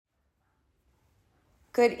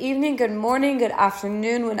Good evening, good morning, good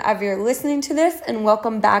afternoon, whenever you're listening to this, and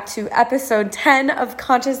welcome back to episode 10 of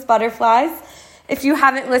Conscious Butterflies. If you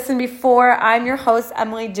haven't listened before, I'm your host,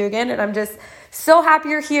 Emily Dugan, and I'm just so happy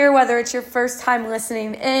you're here, whether it's your first time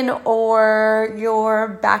listening in or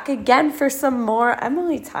you're back again for some more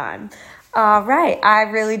Emily time. All right, I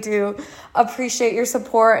really do appreciate your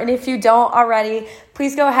support, and if you don't already,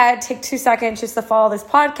 please go ahead, take 2 seconds just to follow this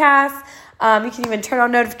podcast. You can even turn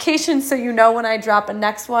on notifications so you know when I drop a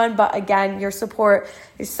next one. But again, your support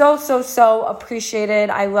is so appreciated.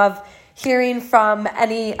 I love hearing from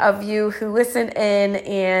any of you who listen in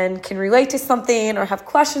and can relate to something or have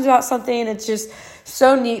questions about something. It's just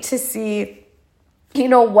so neat to see,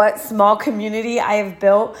 what small community I have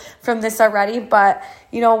built from this already. But,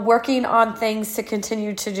 working on things to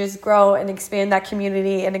continue to just grow and expand that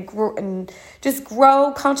community and just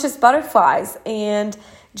grow Conscious Butterflies and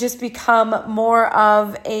just become more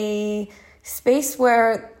of a space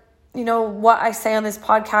where, what I say on this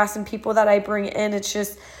podcast and people that I bring in, it's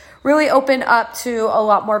just really open up to a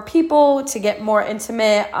lot more people, to get more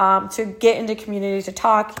intimate, to get into community, to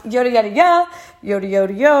talk, yada, yada, yada, yoda,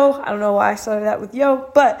 yoda, yo. I don't know why I started that with yo,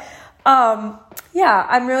 but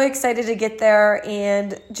I'm really excited to get there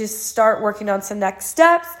and just start working on some next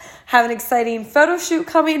steps, have an exciting photo shoot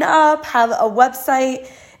coming up, have a website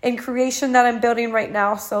in creation that I'm building right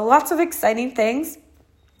now. So lots of exciting things.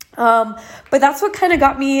 But that's what kind of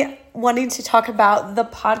got me wanting to talk about the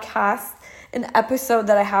podcast, an episode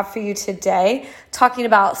that I have for you today, talking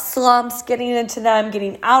about slumps, getting into them,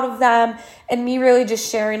 getting out of them, and me really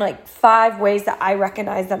just sharing 5 ways that I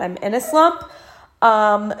recognize that I'm in a slump.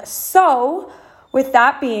 So with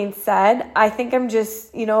that being said, I think I'm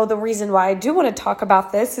just, the reason why I do want to talk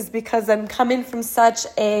about this is because I'm coming from such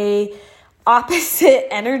a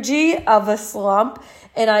opposite energy of a slump,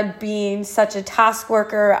 and I'm being such a task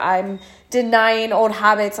worker. I'm denying old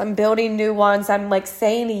habits. I'm building new ones. I'm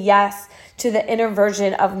saying yes to the inner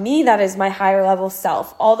version of me that is my higher level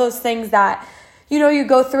self. All those things that, you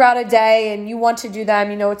go throughout a day and you want to do them,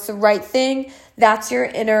 it's the right thing. That's your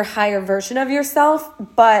inner higher version of yourself.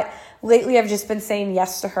 But lately I've just been saying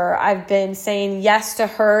yes to her. I've been saying yes to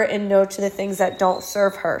her and no to the things that don't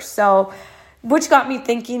serve her. So which got me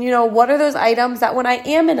thinking, what are those items that when I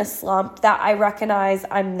am in a slump that I recognize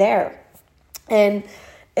I'm there? And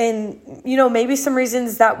maybe some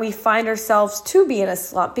reasons that we find ourselves to be in a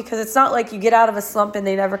slump, because it's not like you get out of a slump and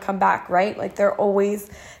they never come back, right? They're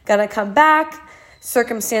always going to come back.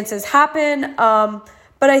 Circumstances happen.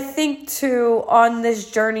 But I think too, on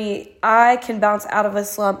this journey, I can bounce out of a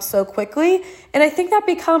slump so quickly. And I think that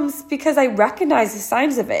becomes because I recognize the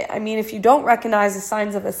signs of it. I mean, if you don't recognize the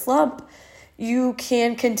signs of a slump, you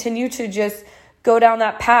can continue to just go down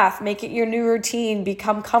that path, make it your new routine,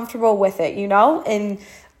 become comfortable with it, and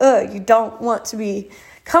you don't want to be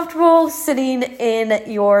comfortable sitting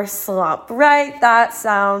in your slump, right? That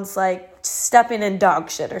sounds like stepping in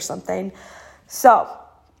dog shit or something. So,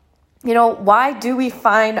 why do we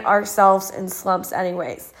find ourselves in slumps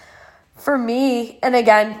anyways? For me, and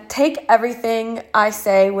again, take everything I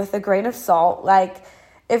say with a grain of salt.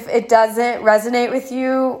 If it doesn't resonate with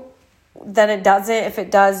you, then it doesn't. If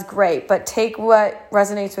it does, great. But take what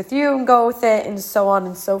resonates with you and go with it, and so on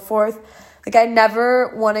and so forth. I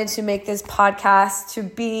never wanted to make this podcast to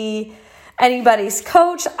be anybody's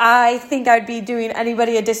coach. I think I'd be doing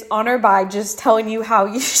anybody a dishonor by just telling you how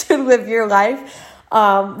you should live your life.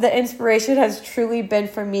 The inspiration has truly been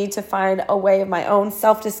for me to find a way of my own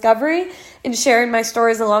self-discovery and sharing my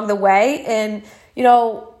stories along the way. And,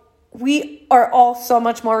 we are all so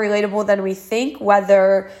much more relatable than we think,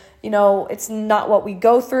 whether it's not what we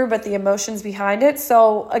go through, but the emotions behind it.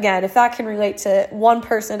 So again, if that can relate to one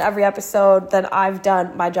person every episode, then I've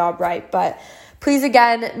done my job right. But please,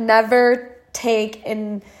 again, never take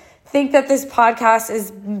and think that this podcast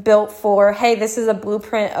is built for, hey, this is a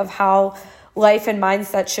blueprint of how life and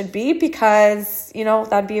mindset should be, because,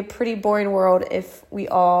 that'd be a pretty boring world if we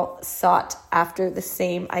all sought after the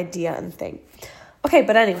same idea and thing. Okay,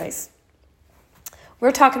 but anyways,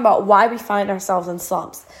 we're talking about why we find ourselves in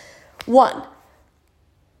slumps. 1,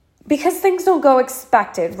 because things don't go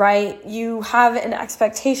expected, right? You have an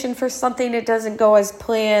expectation for something, it doesn't go as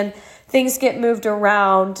planned, things get moved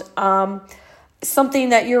around, something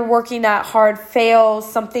that you're working at hard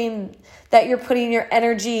fails, something that you're putting your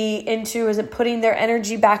energy into isn't putting their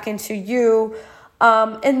energy back into you.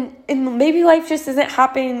 And maybe life just isn't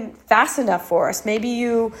happening fast enough for us. Maybe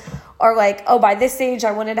you are by this age,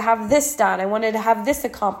 I wanted to have this done. I wanted to have this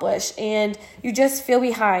accomplished. And you just feel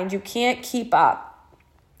behind. You can't keep up.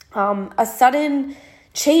 A sudden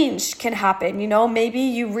change can happen. Maybe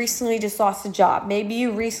you recently just lost a job. Maybe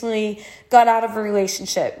you recently got out of a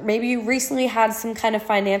relationship. Maybe you recently had some kind of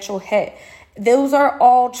financial hit. Those are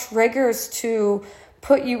all triggers to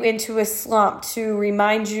put you into a slump, to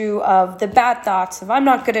remind you of the bad thoughts of I'm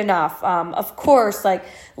not good enough. Of course, like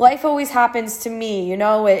life always happens to me,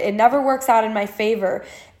 it never works out in my favor.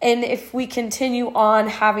 And if we continue on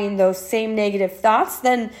having those same negative thoughts,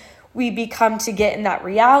 then we become to get in that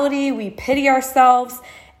reality. We pity ourselves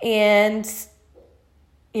and,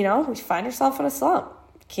 we find ourselves in a slump.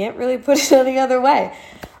 Can't really put it any other way.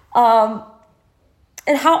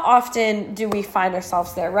 And how often do we find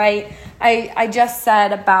ourselves there, right? I just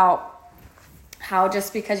said about how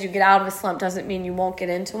just because you get out of a slump doesn't mean you won't get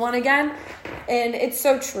into one again. And it's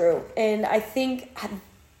so true. And I think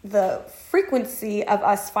the frequency of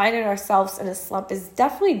us finding ourselves in a slump is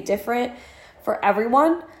definitely different for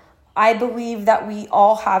everyone. I believe that we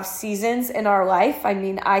all have seasons in our life. I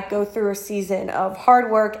mean, I go through a season of hard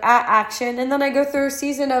work at action, and then I go through a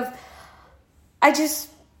season of I just,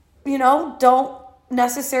 don't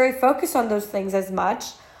necessarily focus on those things as much.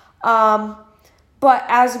 But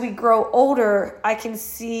as we grow older, I can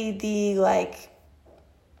see the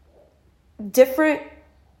different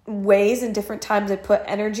ways and different times I put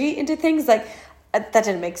energy into things. That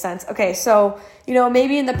didn't make sense. Okay, so,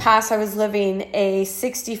 maybe in the past I was living a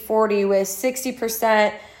 60-40 with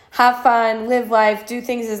 60% have fun, live life, do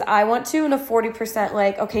things as I want to, and a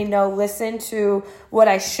 40% listen to what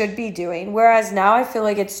I should be doing. Whereas now I feel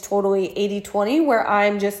like it's totally 80-20 where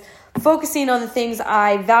I'm just focusing on the things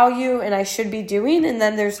I value and I should be doing. And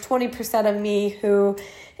then there's 20% of me who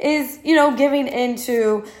is, giving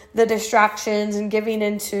into the distractions and giving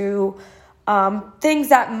into things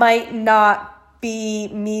that might not be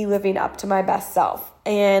me living up to my best self.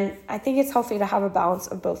 And I think it's healthy to have a balance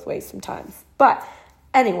of both ways sometimes. But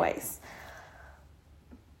anyways,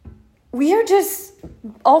 we are just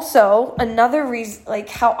also another reason,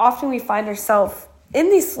 how often we find ourselves in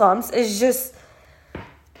these slumps is just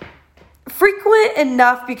frequent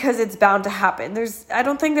enough because it's bound to happen. I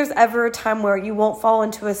don't think there's ever a time where you won't fall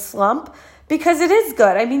into a slump because it is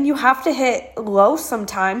good. I mean, you have to hit low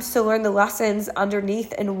sometimes to learn the lessons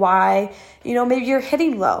underneath and why, maybe you're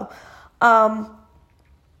hitting low. And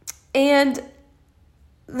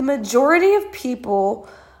the majority of people,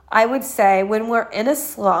 I would say, when we're in a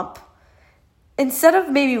slump, instead of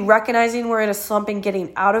maybe recognizing we're in a slump and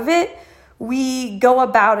getting out of it, we go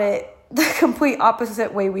about it the complete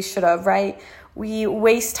opposite way we should have, right? We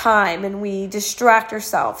waste time and we distract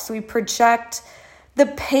ourselves. We project the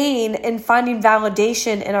pain and finding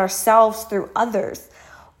validation in ourselves through others.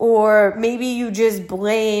 Or maybe you just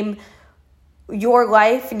blame your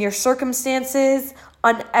life and your circumstances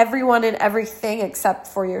on everyone and everything except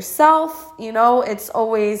for yourself. It's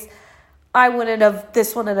always,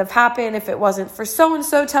 this wouldn't have happened if it wasn't for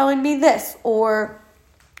so-and-so telling me this. Or,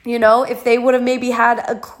 if they would have maybe had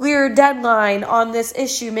a clear deadline on this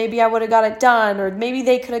issue, maybe I would have got it done. Or maybe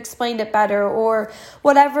they could have explained it better. Or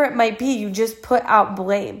whatever it might be, you just put out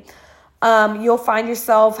blame. You'll find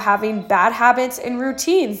yourself having bad habits and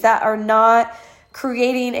routines that are not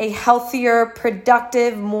creating a healthier,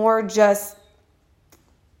 productive, more just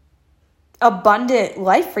abundant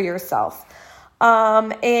life for yourself.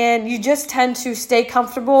 And you just tend to stay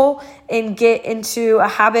comfortable and get into a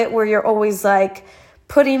habit where you're always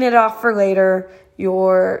putting it off for later.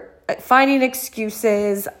 You're finding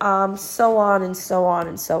excuses, so on and so on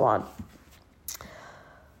and so on.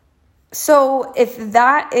 So if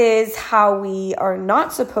that is how we are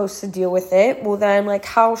not supposed to deal with it, well then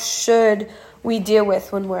how should we deal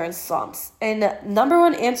with when we're in slumps? And the number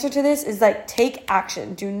one answer to this is take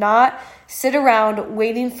action. Do not sit around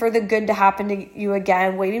waiting for the good to happen to you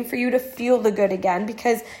again, waiting for you to feel the good again,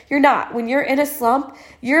 because you're not. When you're in a slump,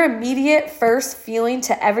 your immediate first feeling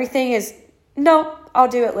to everything is, nope, I'll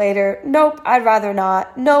do it later. Nope, I'd rather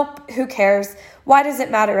not. Nope, who cares? Why does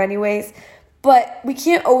it matter anyways? But we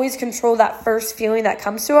can't always control that first feeling that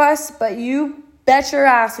comes to us, but you bet your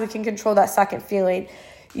ass we can control that second feeling.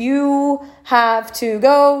 You have to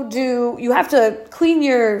clean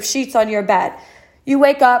your sheets on your bed. You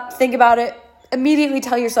wake up, think about it, immediately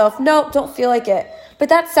tell yourself, nope, don't feel like it. But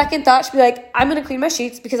that second thought should be I'm going to clean my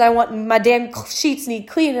sheets because I want my damn sheets need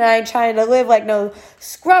clean and I ain't trying to live like no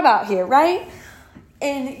scrub out here, right?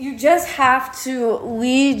 And you just have to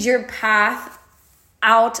lead your path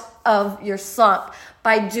out of your slump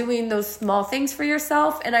by doing those small things for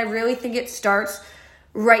yourself. And I really think it starts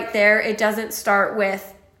right there. It doesn't start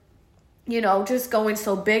with just going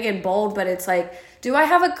so big and bold, but it's like, do I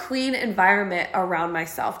have a clean environment around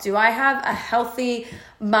myself? Do I have a healthy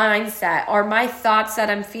mindset? Are my thoughts that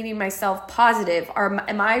I'm feeding myself positive?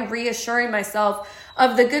 Am I reassuring myself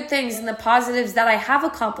of the good things and the positives that I have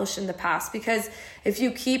accomplished in the past? Because if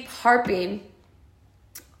you keep harping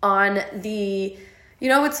on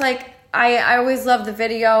it's like, I always love the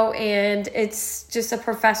video, and it's just a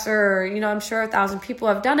professor, I'm sure 1,000 people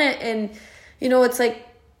have done it. And, it's like,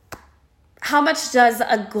 how much does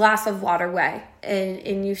a glass of water weigh?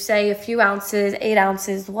 And you say a few ounces, 8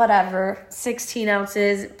 ounces, whatever, 16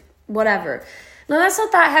 ounces, whatever. Now, that's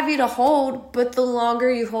not that heavy to hold, but the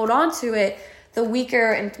longer you hold on to it, the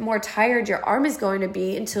weaker and more tired your arm is going to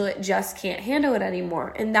be until it just can't handle it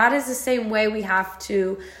anymore. And that is the same way we have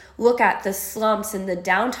to look at the slumps and the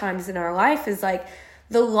downtimes in our life, is like,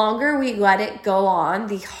 the longer we let it go on,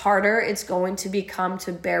 the harder it's going to become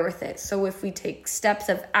to bear with it. So if we take steps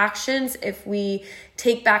of actions, if we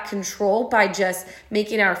take back control by just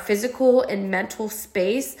making our physical and mental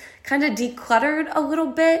space kind of decluttered a little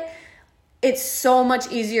bit, it's so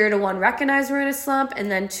much easier to, one, recognize we're in a slump,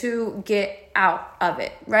 and then two, get out of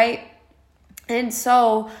it, right? And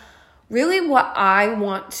so really what I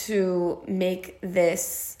want to make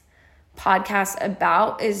this podcast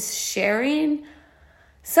about is sharing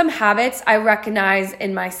some habits I recognize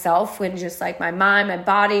in myself when just like my mind, my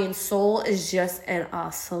body, and soul is just in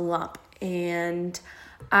a slump. And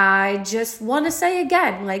I just want to say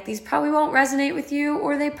again, like, these probably won't resonate with you,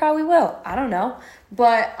 or they probably will. I don't know.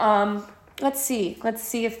 But let's see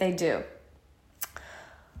if they do.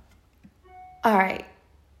 All right.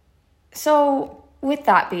 So with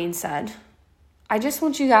that being said, I just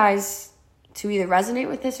want you guys to either resonate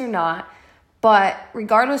with this or not. But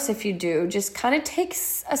regardless if you do, just kind of take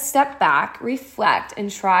a step back, reflect,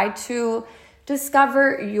 and try to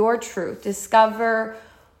discover your truth. Discover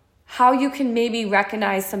how you can maybe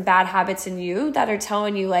recognize some bad habits in you that are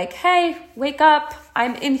telling you like, hey, wake up,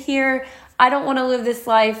 I'm in here. I don't want to live this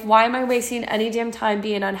life. Why am I wasting any damn time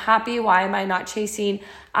being unhappy? Why am I not chasing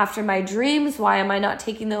after my dreams? Why am I not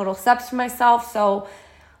taking the little steps for myself? So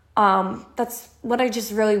that's what I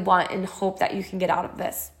just really want and hope that you can get out of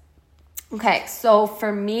this. Okay, so for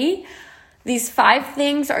me, these 5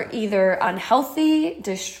 things are either unhealthy,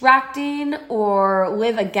 distracting, or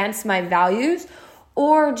live against my values,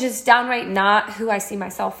 or just downright not who I see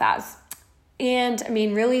myself as. And I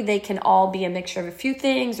mean, really, they can all be a mixture of a few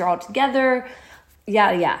things or all together.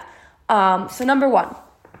 Yeah. So number 1,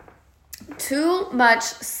 too much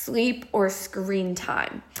sleep or screen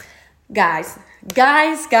time. Guys,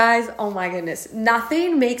 oh my goodness.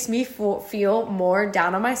 Nothing makes me feel more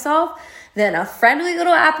down on myself than a friendly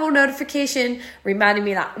little Apple notification reminding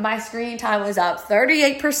me that my screen time was up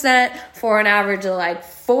 38% for an average of like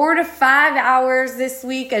 4 to 5 hours this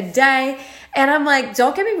week a day. And I'm like,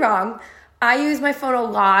 don't get me wrong, I use my phone a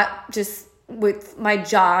lot just with my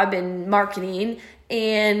job and marketing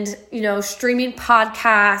and, streaming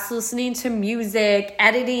podcasts, listening to music,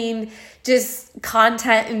 editing, just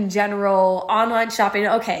content in general, online shopping.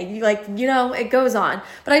 Okay, it goes on.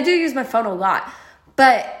 But I do use my phone a lot.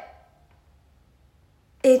 But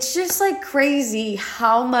it's just like crazy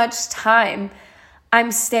how much time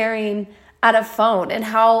I'm staring at a phone and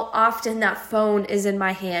how often that phone is in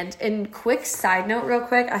my hand. And quick side note real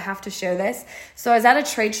quick, I have to share this. So I was at a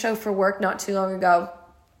trade show for work not too long ago,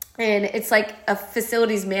 and it's like a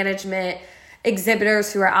facilities management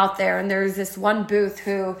exhibitors who are out there, and there's this one booth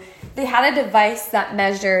who they had a device that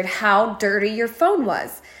measured how dirty your phone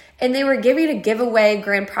was. And they were giving a giveaway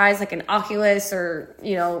grand prize like an Oculus or,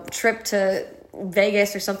 trip to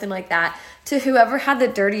Vegas or something like that to whoever had the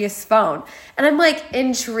dirtiest phone. And I'm like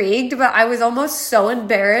intrigued, but I was almost so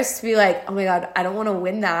embarrassed to be like, oh my God, I don't want to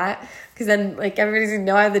win that, because then like everybody's gonna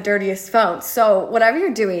know I have the dirtiest phone. So whatever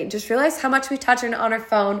you're doing, just realize how much we touch on our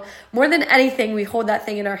phone. More than anything, we hold that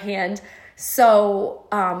thing in our hand. So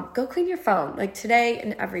go clean your phone like today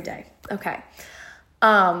and every day. Okay.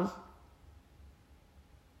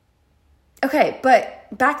 Okay, but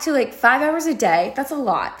back to like 5 hours a day. That's a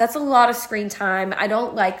lot. That's a lot of screen time. I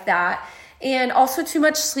don't like that. And also too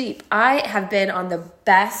much sleep. I have been on the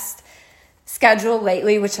best schedule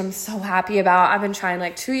lately, which I'm so happy about. I've been trying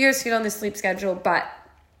like 2 years to get on the sleep schedule, but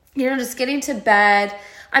just getting to bed.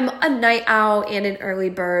 I'm a night owl and an early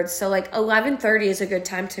bird. So like 11:30 is a good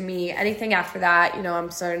time to me. Anything after that, I'm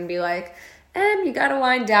starting to be like, you got to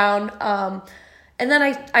wind down. And then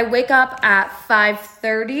I wake up at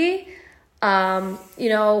 5:30.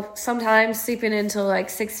 Sometimes sleeping until like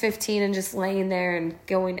 6:15 and just laying there and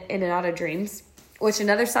going in and out of dreams. Which,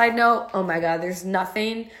 another side note, oh my God, there's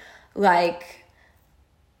nothing like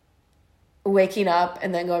waking up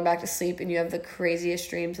and then going back to sleep and you have the craziest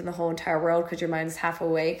dreams in the whole entire world because your mind's half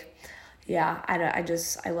awake. Yeah,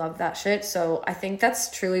 I love that shit. So I think that's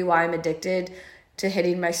truly why I'm addicted to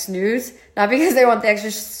hitting my snooze. Not because I want the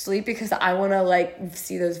extra sleep, because I want to like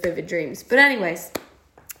see those vivid dreams. But anyways,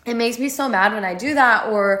 it makes me so mad when I do that,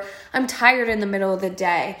 or I'm tired in the middle of the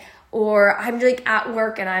day, or I'm like at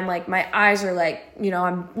work and I'm like, my eyes are like,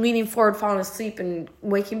 I'm leaning forward, falling asleep and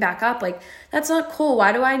waking back up. Like, that's not cool.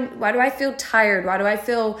 Why do I feel tired? Why do I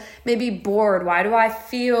feel maybe bored? Why do I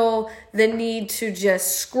feel the need to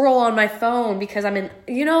just scroll on my phone because I'm in,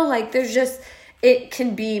 there's just, it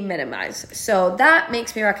can be minimized. So that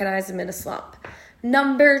makes me recognize I'm in a slump.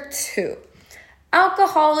 Number 2,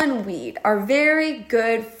 alcohol and weed are very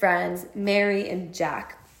good friends, Mary and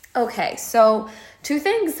Jack. Okay, so 2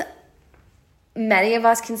 things many of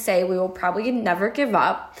us can say we will probably never give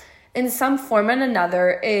up in some form or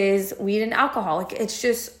another is weed and alcohol. Like, it's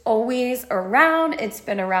just always around. It's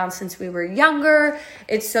been around since we were younger.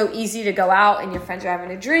 It's so easy to go out and your friends are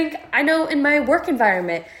having a drink. I know in my work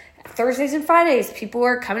environment, Thursdays and Fridays, people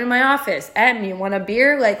are coming to my office. You want a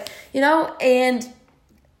beer? And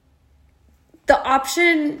the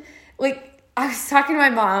option, I was talking to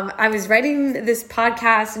my mom. I was writing this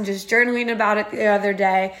podcast and just journaling about it the other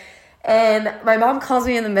day. And my mom calls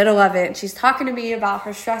me in the middle of it. And she's talking to me about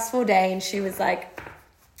her stressful day. And she was like,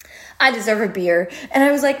 I deserve a beer. And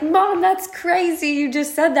I was like, Mom, that's crazy. You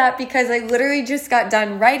just said that, because I literally just got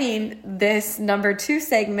done writing this number 2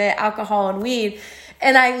 segment, alcohol and weed.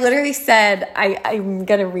 And I literally said, I'm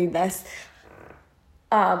going to read this.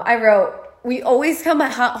 I wrote, we always come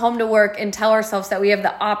home to work and tell ourselves that we have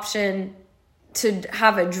the option to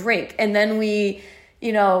have a drink. And then we,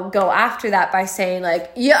 go after that by saying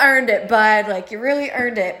you earned it, bud. You really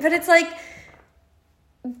earned it. But it's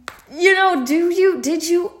did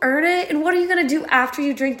you earn it? And what are you going to do after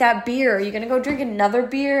you drink that beer? Are you going to go drink another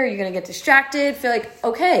beer? Are you going to get distracted? Feel like,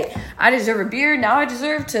 okay, I deserve a beer. Now I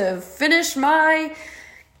deserve to finish my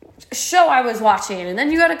show I was watching. And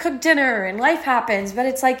then you got to cook dinner and life happens. But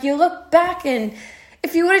it's you look back, and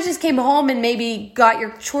if you would have just came home and maybe got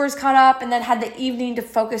your chores caught up and then had the evening to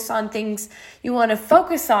focus on things you want to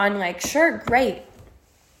focus on, sure, great.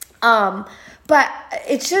 But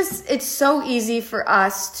it's so easy for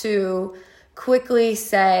us to quickly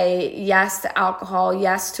say yes to alcohol,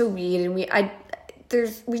 yes to weed, and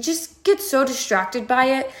we just get so distracted by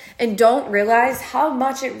it and don't realize how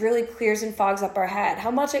much it really clears and fogs up our head, how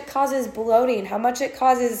much it causes bloating, how much it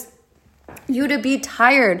causes you to be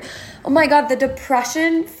tired. Oh my God, the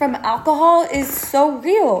depression from alcohol is so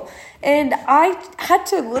real. And I had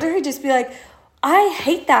to literally just be like, I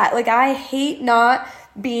hate that. I hate not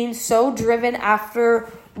being so driven after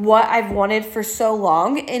what I've wanted for so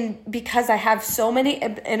long, and because I have so many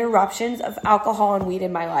interruptions of alcohol and weed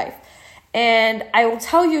in my life. And I will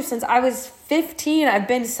tell you, since I was 15, I've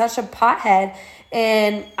been such a pothead,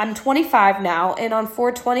 and I'm 25 now. And on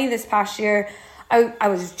 4/20 this past year, I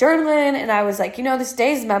was journaling, and I was like, this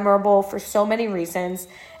day is memorable for so many reasons.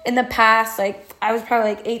 In the past, I was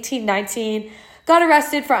probably 18, 19, got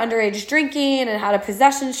arrested for underage drinking and had a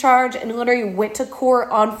possession charge, and literally went to court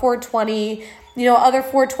on 4/20. Other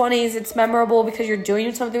 4/20s, it's memorable because you're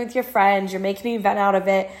doing something with your friends, you're making an event out of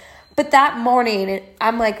it. But that morning,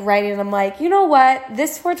 I'm writing, and I'm like, you know what?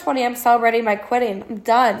 This 4/20, I'm celebrating my quitting. I'm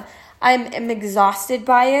done. I'm exhausted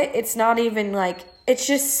by it. It's not even it's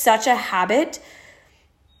just such a habit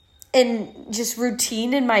and just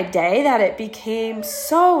routine in my day that it became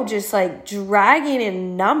so just dragging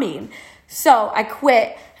and numbing. So I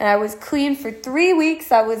quit, and I was clean for 3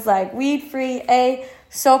 weeks. I was weed free,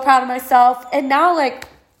 so proud of myself. And now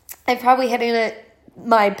I'm probably hitting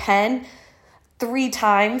my pen 3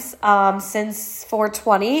 times since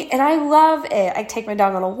 4/20, and I love it. I take my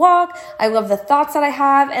dog on a walk. I love the thoughts that I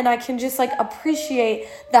have, and I can just appreciate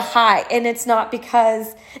the high. And it's not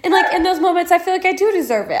because, and in those moments, I feel like I do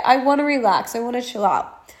deserve it. I want to relax. I want to chill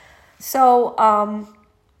out. So,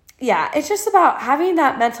 yeah, it's just about having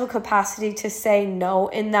that mental capacity to say no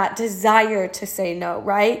and that desire to say no,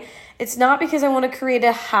 right? It's not because I want to create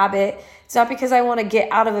a habit. It's not because I want to get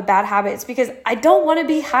out of a bad habit. It's because I don't want to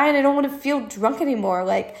be high and I don't want to feel drunk anymore.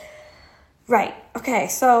 Right. Okay,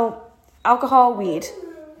 so alcohol, weed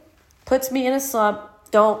puts me in a slump.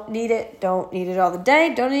 Don't need it. Don't need it all the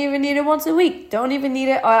day. Don't even need it once a week. Don't even need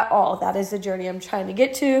it at all. That is the journey I'm trying to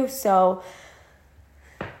get to. So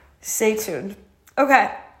stay tuned.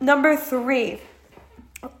 Okay, number 3,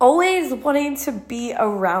 always wanting to be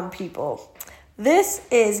around people. This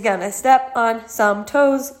is going to step on some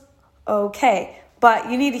toes. Okay, but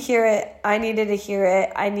you need to hear it. I needed to hear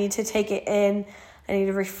it. I need to take it in. I need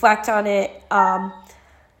to reflect on it. I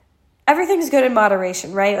everything's good in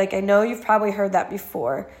moderation, right? Like, I know you've probably heard that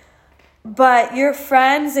before. But your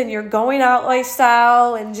friends and your going out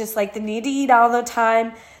lifestyle and just like the need to eat all the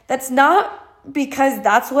time, that's not because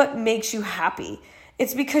that's what makes you happy.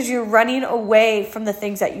 It's because you're running away from the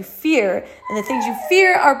things that you fear. And the things you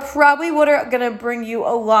fear are probably what are going to bring you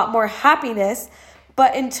a lot more happiness.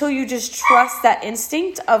 But until you just trust that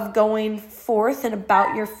instinct of going forth and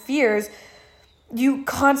about your fears, you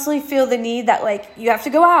constantly feel the need that, like, you have to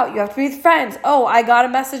go out, you have to be with friends. Oh, I got a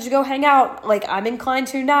message to go hang out. Like, I'm inclined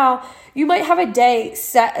to now. You might have a day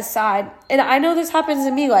set aside. And I know this happens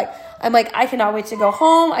to me. Like, I'm like, I cannot wait to go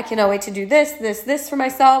home. I cannot wait to do this for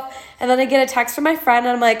myself. And then I get a text from my friend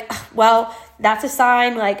and I'm like, well, that's a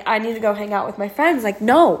sign. Like, I need to go hang out with my friends. Like,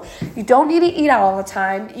 no, you don't need to eat out all the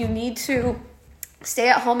time. You need to stay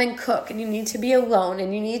at home and cook, and you need to be alone,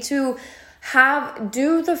 and you need to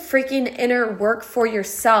do the freaking inner work for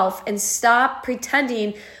yourself and stop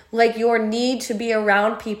pretending like your need to be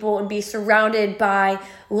around people and be surrounded by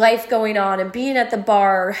life going on and being at the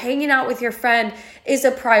bar or hanging out with your friend is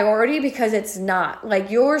a priority, because it's not.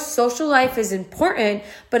 Like, your social life is important,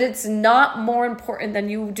 but it's not more important than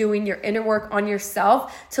you doing your inner work on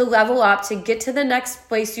yourself to level up, to get to the next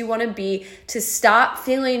place you want to be, to stop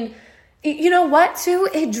feeling, you know what, too?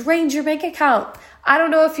 It drains your bank account. I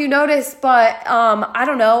don't know if you noticed, but I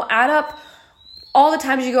don't know, add up all the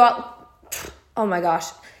times you go out. Oh my gosh.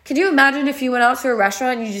 Can you imagine if you went out to a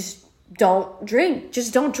restaurant and you just don't drink?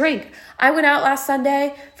 Just don't drink. I went out last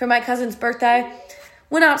Sunday for my cousin's birthday.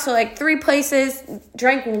 Went out to like 3 places,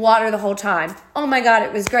 drank water the whole time. Oh my God,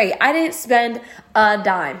 it was great. I didn't spend a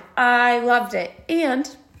dime. I loved it. And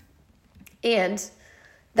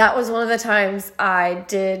that was one of the times I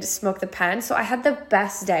did smoke the pen. So I had the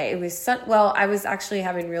best day. It was, I was actually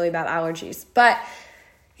having really bad allergies. But,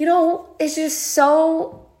 you know, it's just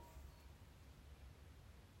so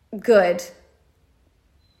good.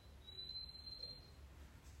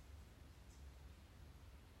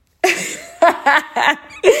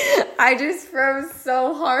 I just froze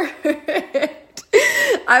so hard.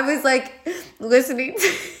 I was like listening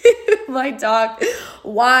to my dog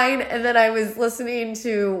whine, and then I was listening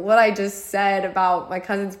to what I just said about my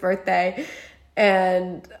cousin's birthday,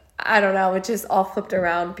 and I don't know, it just all flipped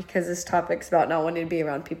around because this topic's about not wanting to be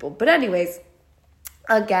around people. But anyways,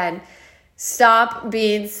 again, stop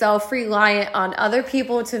being self-reliant on other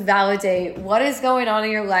people to validate what is going on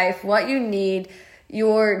in your life, what you need.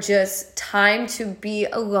 Your just time to be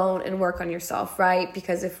alone and work on yourself, right?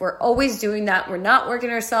 Because if we're always doing that, we're not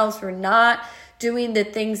working ourselves, we're not doing the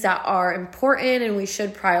things that are important and we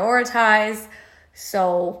should prioritize.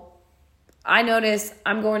 So I notice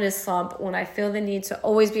I'm going to slump when I feel the need to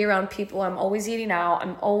always be around people. I'm always eating out.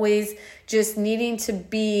 I'm always just needing to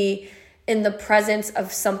be in the presence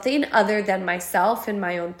of something other than myself and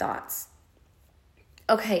my own thoughts.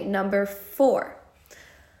 Okay, number 4.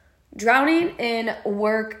 Drowning in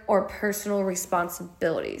work or personal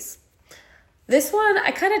responsibilities. This one,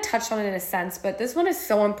 I kind of touched on it in a sense, but this one is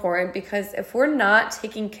so important because if we're not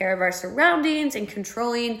taking care of our surroundings and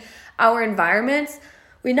controlling our environments,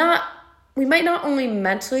 we might not only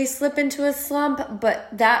mentally slip into a slump, but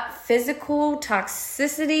that physical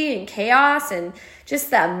toxicity and chaos and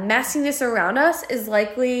just that messiness around us is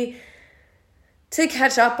likely to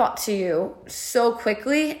catch up to you so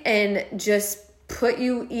quickly and just put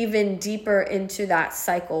you even deeper into that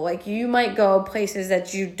cycle. Like, you might go places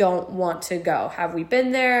that you don't want to go. Have we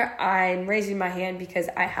been there? I'm raising my hand because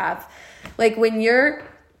I have. Like, when you're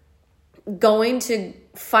going to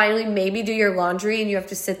finally maybe do your laundry and you have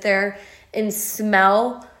to sit there and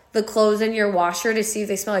smell the clothes in your washer to see if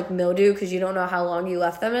they smell like mildew because you don't know how long you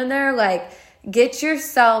left them in there, like, get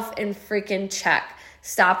yourself in freaking check.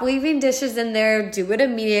 Stop leaving dishes in there. Do it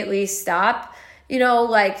immediately. Stop,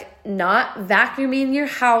 not vacuuming your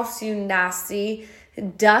house, you nasty.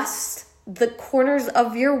 Dust the corners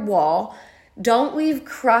of your wall. Don't leave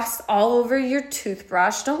crust all over your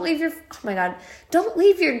toothbrush. Don't leave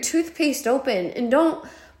your toothpaste open, and don't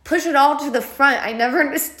push it all to the front. I never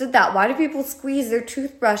understood that. Why do people squeeze their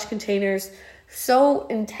toothbrush containers so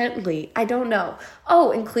intently? I don't know.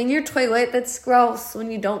 Oh, and clean your toilet. That's gross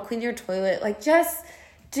when you don't clean your toilet. Like, just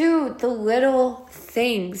do the little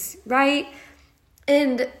things, right?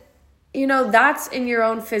 And, that's in your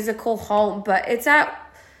own physical home, but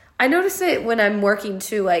I notice it when I'm working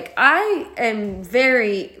too. Like, I am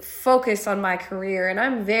very focused on my career and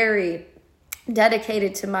I'm very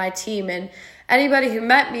dedicated to my team, and anybody who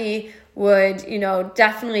met me would,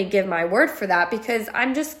 definitely give my word for that because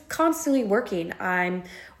I'm just constantly working. I'm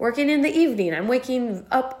working in the evening. I'm waking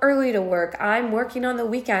up early to work. I'm working on the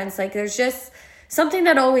weekends. Like, there's just something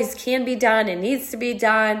that always can be done and needs to be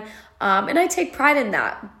done. And I take pride in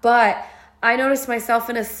that. But I notice myself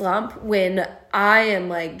in a slump when I am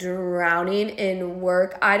like drowning in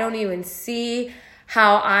work. I don't even see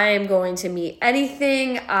how I am going to meet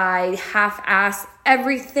anything. I half-ass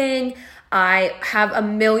everything. I have a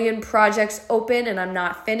million projects open and I'm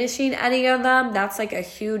not finishing any of them. That's like a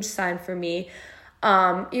huge sign for me.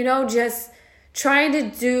 Just trying to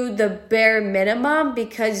do the bare minimum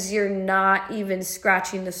because you're not even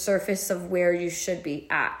scratching the surface of where you should be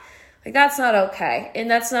at. Like, that's not okay. And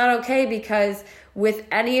that's not okay because with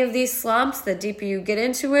any of these slumps, the deeper you get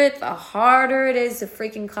into it, the harder it is to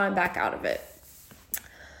freaking climb back out of it.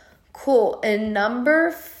 Cool. And number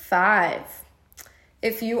 5,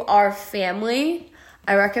 if you are family,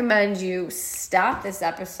 I recommend you stop this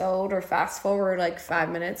episode or fast forward like 5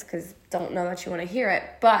 minutes because don't know that you want to hear it.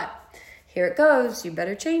 But here it goes. You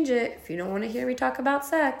better change it if you don't want to hear me talk about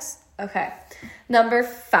sex. Okay. Number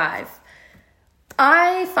 5.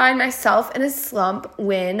 I find myself in a slump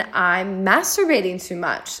when I'm masturbating too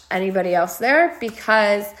much. Anybody else there?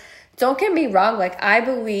 Because don't get me wrong, like I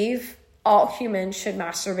believe all humans should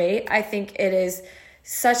masturbate. I think it is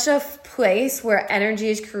such a place where energy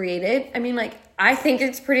is created. I mean, like, I think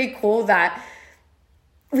it's pretty cool that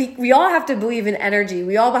we all have to believe in energy.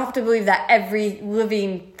 We all have to believe that every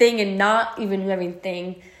living thing and not even living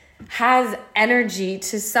thing has energy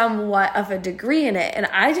to somewhat of a degree in it. And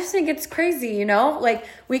I just think it's crazy, like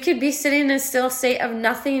we could be sitting in a still state of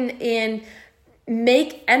nothing and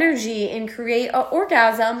make energy and create an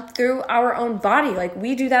orgasm through our own body. Like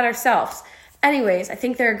we do that ourselves. Anyways, I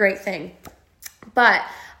think they're a great thing. But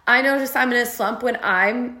I notice I'm in a slump when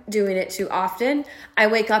I'm doing it too often. I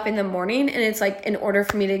wake up in the morning and it's like in order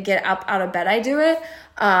for me to get up out of bed, I do it.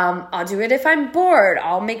 I'll do it if I'm bored.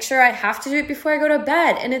 I'll make sure I have to do it before I go to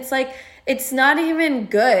bed. And it's like, it's not even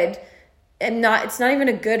good. It's not even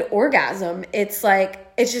a good orgasm. It's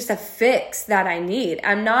like, it's just a fix that I need.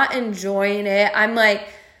 I'm not enjoying it. I'm like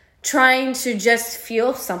trying to just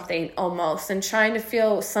feel something almost and trying to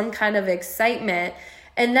feel some kind of excitement.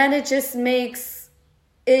 And then it just makes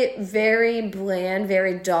it very bland,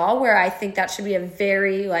 very dull, where I think that should be a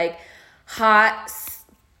very like hot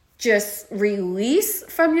just release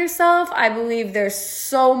from yourself. I believe there's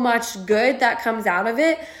so much good that comes out of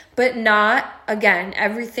it, but not, again,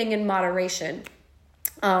 everything in moderation.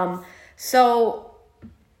 So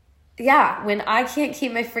yeah, when I can't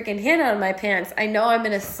keep my freaking hand out of my pants, I know I'm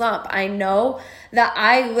in a slump. I know that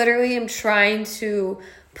I literally am trying to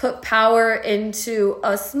put power into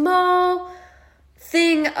a small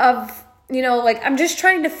thing of, like I'm just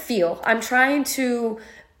trying to feel. I'm trying to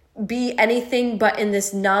be anything but in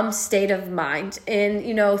this numb state of mind. And,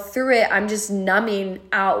 through it, I'm just numbing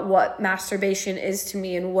out what masturbation is to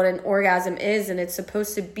me and what an orgasm is. And it's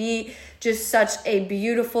supposed to be just such a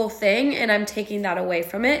beautiful thing. And I'm taking that away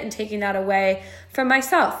from it and taking that away from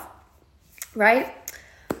myself. Right?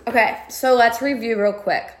 Okay, so let's review real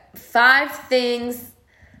quick. 5 things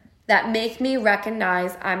that make me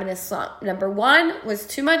recognize I'm in a slump. Number 1 was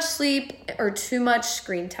too much sleep or too much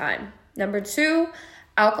screen time. Number 2,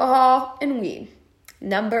 alcohol and weed.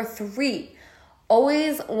 Number 3,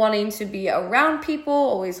 always wanting to be around people,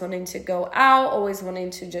 always wanting to go out, always wanting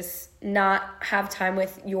to just not have time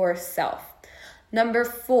with yourself. Number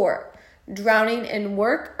 4, drowning in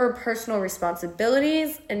work or personal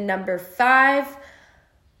responsibilities. And number 5,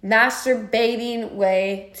 masturbating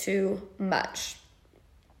way too much.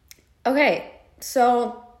 Okay,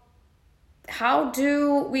 so how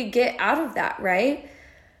do we get out of that, right?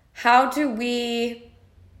 How do we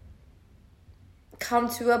come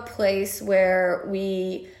to a place where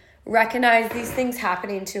we recognize these things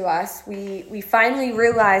happening to us? We finally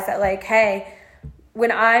realize that, like, hey,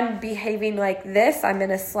 when I'm behaving like this, I'm in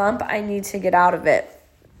a slump, I need to get out of it.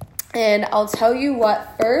 And I'll tell you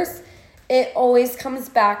what, first, it always comes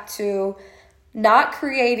back to not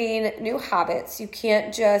creating new habits. You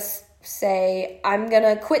can't just say, I'm going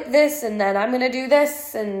to quit this and then I'm going to do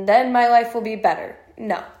this and then my life will be better.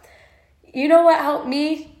 No. You know what helped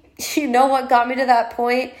me? You know what got me to that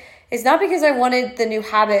point? It's not because I wanted the new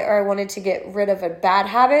habit or I wanted to get rid of a bad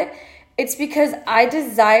habit. It's because I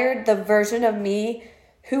desired the version of me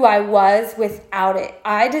who I was without it.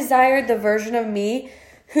 I desired the version of me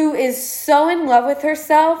who is so in love with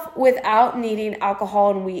herself without needing alcohol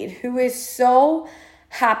and weed, who is so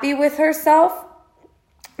happy with herself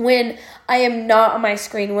when I am not on my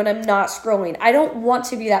screen, when I'm not scrolling. I don't want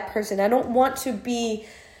to be that person. I don't want to be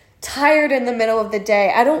tired in the middle of the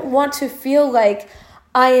day. I don't want to feel like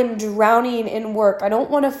I am drowning in work. I don't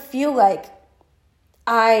want to feel like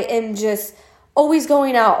I am just always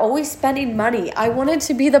going out, always spending money. I wanted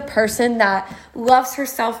to be the person that loves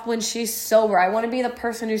herself when she's sober. I want to be the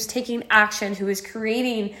person who's taking action, who is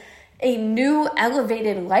creating a new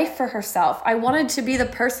elevated life for herself. I wanted to be the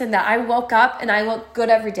person that I woke up and I look good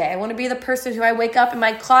every day. I want to be the person who I wake up and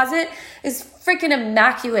my closet is freaking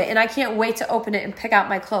immaculate and I can't wait to open it and pick out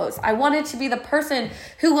my clothes. I wanted to be the person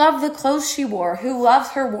who loved the clothes she wore, who loves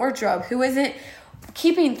her wardrobe, who isn't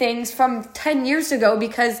keeping things from 10 years ago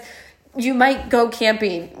because you might go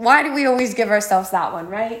camping. Why do we always give ourselves that one,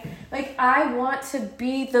 right? Like, I want to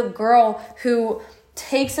be the girl who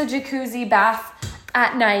takes a jacuzzi bath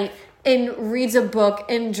at night and reads a book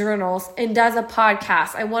and journals and does a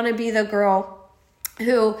podcast. I want to be the girl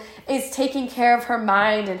who is taking care of her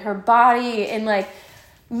mind and her body and like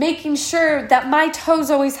making sure that my toes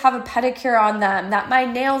always have a pedicure on them, that my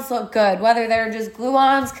nails look good, whether they're just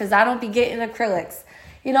glue-ons because I don't be getting acrylics.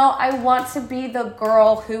 You know, I want to be the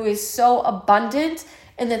girl who is so abundant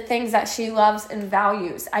in the things that she loves and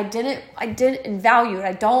values. I didn't value it.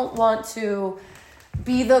 I don't want to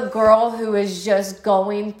be the girl who is just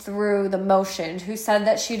going through the motion, who said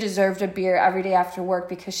that she deserved a beer every day after work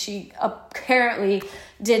because she apparently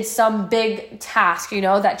did some big task, you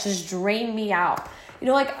know, that just drained me out. You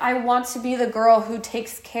know, like, I want to be the girl who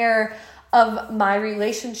takes care of my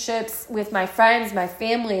relationships with my friends, my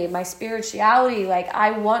family, my spirituality. Like,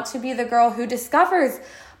 I want to be the girl who discovers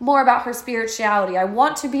more about her spirituality. I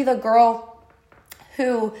want to be the girl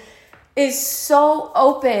who is so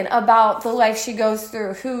open about the life she goes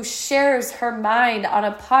through, who shares her mind on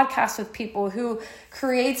a podcast with people, who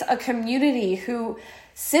creates a community, who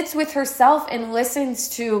sits with herself and listens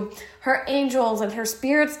to her angels and her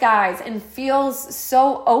spirits guides and feels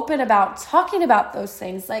so open about talking about those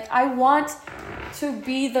things. Like, I want to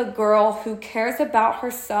be the girl who cares about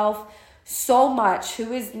herself so much,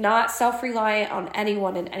 who is not self-reliant on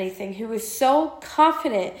anyone and anything, who is so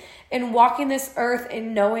confident in walking this earth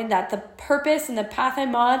and knowing that the purpose and the path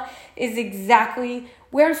I'm on is exactly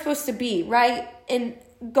where I'm supposed to be, right? And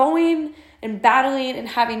going and battling and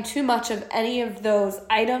having too much of any of those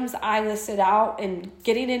items I listed out and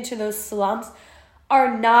getting into those slumps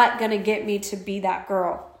are not going to get me to be that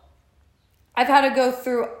girl. I've had to go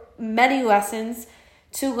through many lessons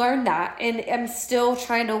to learn that, and I'm still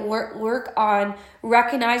trying to work on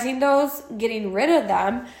recognizing those, getting rid of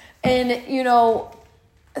them, and, you know,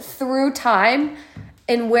 through time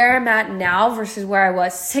and where I'm at now versus where I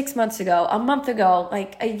was 6 months ago, a month ago,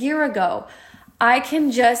 like a year ago, I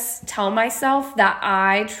can just tell myself that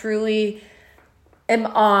I truly am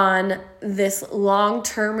on this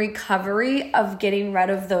long-term recovery of getting rid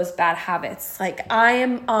of those bad habits. Like, I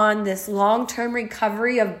am on this long-term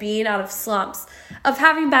recovery of being out of slumps, of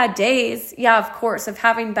having bad days. Yeah, of course. Of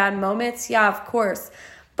having bad moments. Yeah, of course.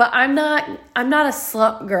 But I'm not a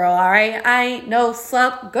slump girl, all right? I ain't no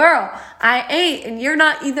slump girl. I ain't, and you're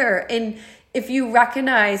not either. And if you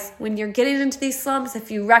recognize when you're getting into these slumps,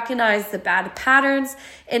 if you recognize the bad patterns,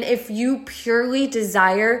 and if you purely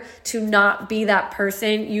desire to not be that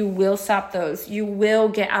person, you will stop those. You will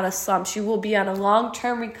get out of slumps. You will be on a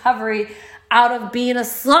long-term recovery out of being a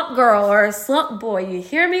slump girl or a slump boy. You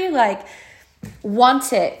hear me? Like,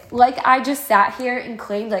 want it. Like, I just sat here and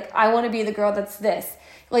claimed, like, I want to be the girl that's this.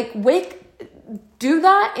 Like, do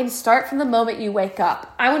that and start from the moment you wake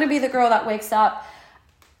up. I want to be the girl that wakes up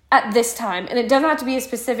at this time. And it doesn't have to be a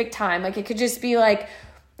specific time. Like, it could just be like,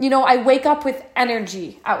 you know, I wake up with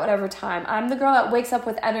energy at whatever time. I'm the girl that wakes up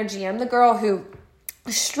with energy. I'm the girl who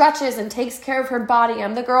stretches and takes care of her body.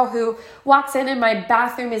 I'm the girl who walks in and my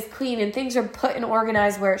bathroom is clean and things are put and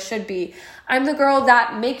organized where it should be. I'm the girl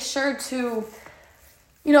that makes sure to,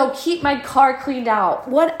 you know, keep my car cleaned out.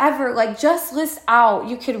 Whatever, like, just list out.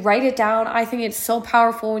 You could write it down. I think it's so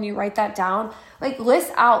powerful when you write that down. Like,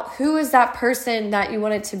 list out who is that person that you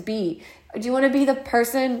want it to be. Do you want to be the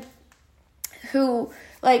person who,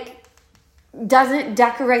 like, doesn't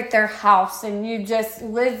decorate their house and you just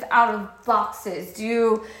live out of boxes? Do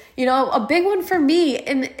you know, a big one for me,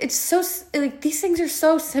 and it's so, like, these things are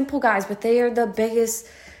so simple, guys, but they are the biggest,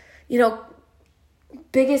 you know,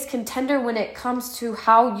 biggest contender when it comes to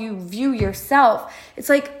how you view yourself. It's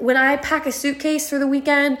like when I pack a suitcase for the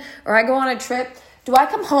weekend or I go on a trip, do I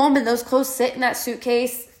come home and those clothes sit in that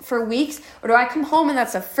suitcase for weeks? Or do I come home and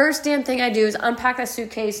that's the first damn thing I do is unpack that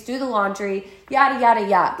suitcase, do the laundry, yada, yada,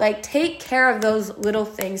 yada. Like, take care of those little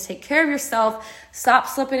things. Take care of yourself. Stop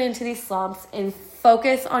slipping into these slumps and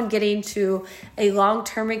focus on getting to a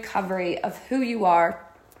long-term recovery of who you are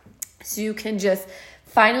so you can just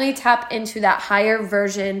finally tap into that higher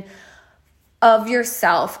version of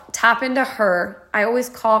yourself. Tap into her. I always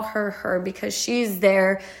call her because she's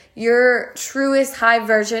there. Your truest high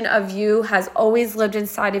version of you has always lived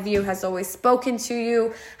inside of you, has always spoken to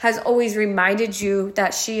you, has always reminded you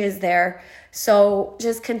that she is there. So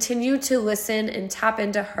just continue to listen and tap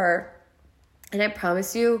into her. And I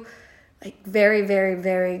promise you, like very, very,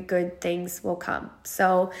 very good things will come.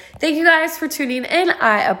 So thank you guys for tuning in.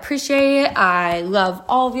 I appreciate it. I love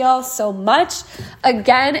all of y'all so much.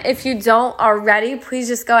 Again, if you don't already, please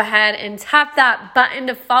just go ahead and tap that button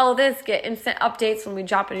to follow this. Get instant updates when we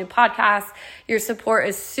drop a new podcast. Your support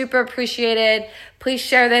is super appreciated. Please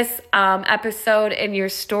share this episode in your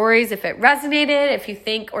stories if it resonated, if you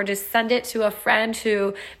think, or just send it to a friend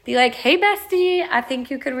who be like, hey, bestie, I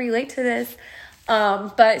think you could relate to this.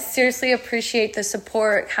 But seriously appreciate the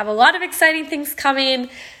support. Have a lot of exciting things coming.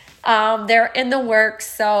 They're in the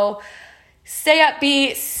works. So stay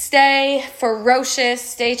upbeat, stay ferocious,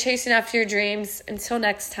 stay chasing after your dreams. Until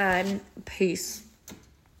next time, peace.